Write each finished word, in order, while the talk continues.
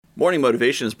Morning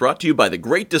Motivation is brought to you by The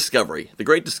Great Discovery. The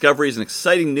Great Discovery is an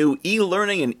exciting new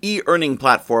e-learning and e-earning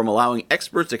platform allowing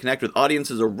experts to connect with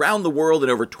audiences around the world in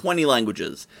over 20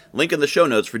 languages. Link in the show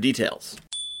notes for details.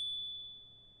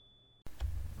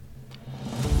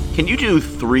 Can you do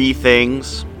 3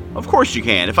 things? Of course you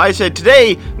can. If I said,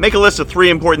 today, make a list of 3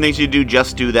 important things you do,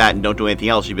 just do that and don't do anything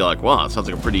else, you'd be like, wow, that sounds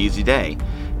like a pretty easy day.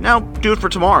 Now, do it for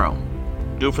tomorrow.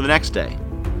 Do it for the next day.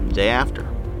 The day after.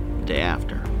 The day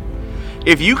after.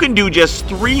 If you can do just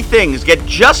 3 things, get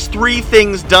just 3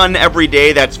 things done every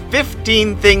day, that's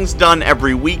 15 things done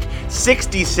every week,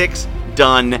 66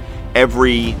 done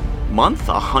every month,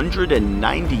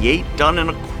 198 done in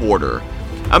a quarter.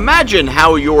 Imagine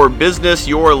how your business,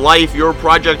 your life, your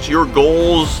projects, your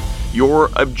goals, your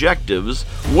objectives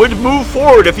would move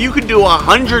forward if you could do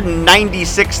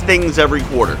 196 things every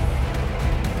quarter.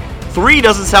 3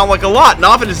 doesn't sound like a lot, and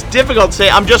often it's difficult to say,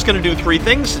 I'm just going to do 3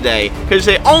 things today, because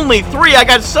you say, only 3, I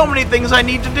got so many things I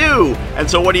need to do. And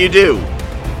so what do?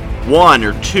 1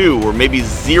 or 2 or maybe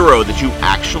 0 that you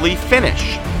actually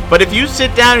finish. But if you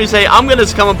sit down and you say, I'm going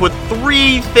to come up with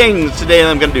 3 things today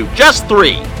that I'm going to do, just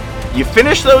 3. You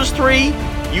finish those 3,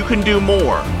 you can do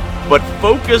more. But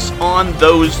focus on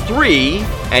those 3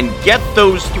 and get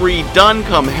those 3 done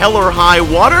come hell or high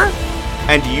water,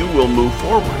 and you will move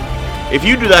forward. If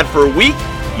you do that for a week,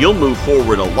 you'll move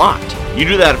forward a lot. You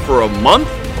do that for a month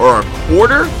or a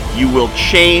quarter, you will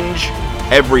change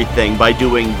everything by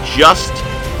doing just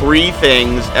 3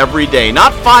 things every day.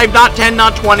 Not 5, not 10,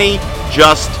 not 20,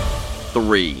 just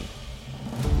 3.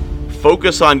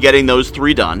 Focus on getting those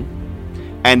 3 done.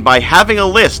 And by having a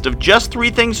list of just 3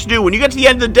 things to do, when you get to the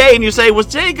end of the day and you say, was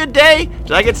today a good day?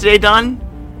 Did I get today done?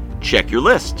 Check your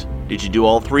list. Did you do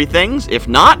all 3 things? If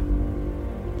not,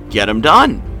 get them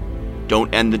done.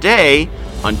 Don't end the day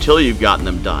until you've gotten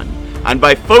them done. And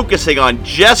by focusing on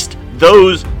just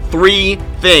those 3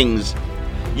 things,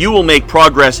 you will make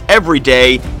progress every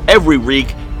day, every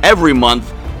week, every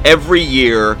month, every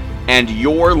year, and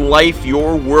your life,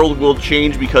 your world will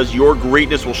change because your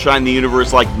greatness will shine in the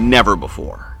universe like never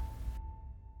before.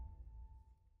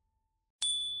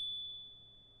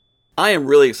 I am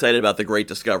really excited about The Great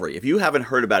Discovery. If you haven't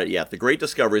heard about it yet, The Great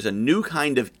Discovery is a new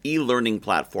kind of e-learning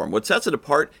platform. What sets it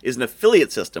apart is an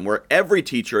affiliate system where every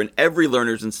teacher and every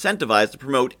learner is incentivized to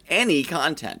promote any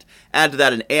content. Add to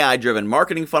that an AI-driven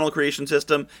marketing funnel creation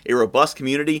system, a robust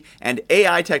community, and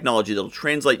AI technology that will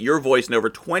translate your voice in over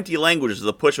 20 languages with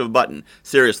the push of a button.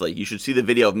 Seriously, you should see the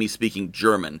video of me speaking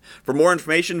German. For more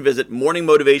information, visit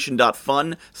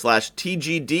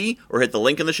morningmotivation.fun/TGD or hit the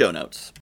link in the show notes.